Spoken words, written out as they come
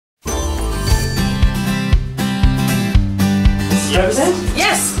represent?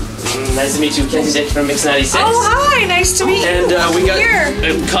 Yes. Nice to meet you, Kenzie Dick from Mix 96. Oh, hi. Nice to meet you. And we got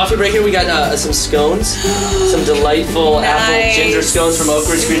a coffee break here. We got some scones, some delightful apple ginger scones from Oak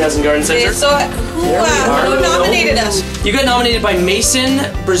Ridge Greenhouse and Garden Center. So, who nominated us? You got nominated by Mason,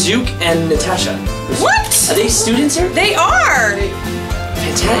 Brazook, and Natasha. What? Are they students here? They are.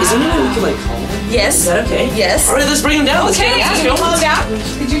 Fantastic. Is there anyone we can like call them? Yes. Is that okay? Yes. All right, let's bring them down. Let's okay. Let's go.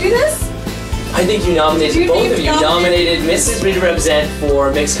 Did you do this? I think you nominated both of you. Nominated Mrs. Reed to represent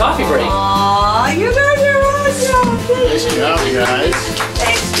for Mixed Coffee Break. Aww, you guys are awesome. Nice job, you guys.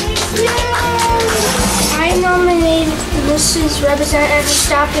 I nominated Mrs. Representative and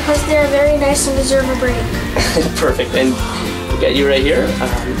staff because they're very nice and deserve a break. Perfect. And we got you right here.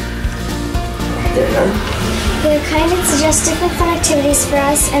 There you are. They're kind and suggest different fun activities for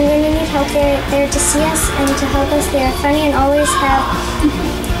us, and when we need help, they're there to see us and to help us. They are funny and always have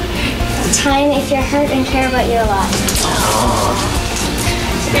time if you're hurt and care about you a lot.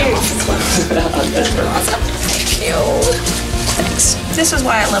 That's awesome. Thank you. Thanks. This is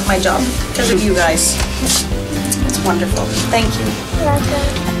why I love my job, because of you guys. It's wonderful. Thank you. You're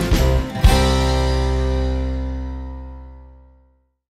welcome.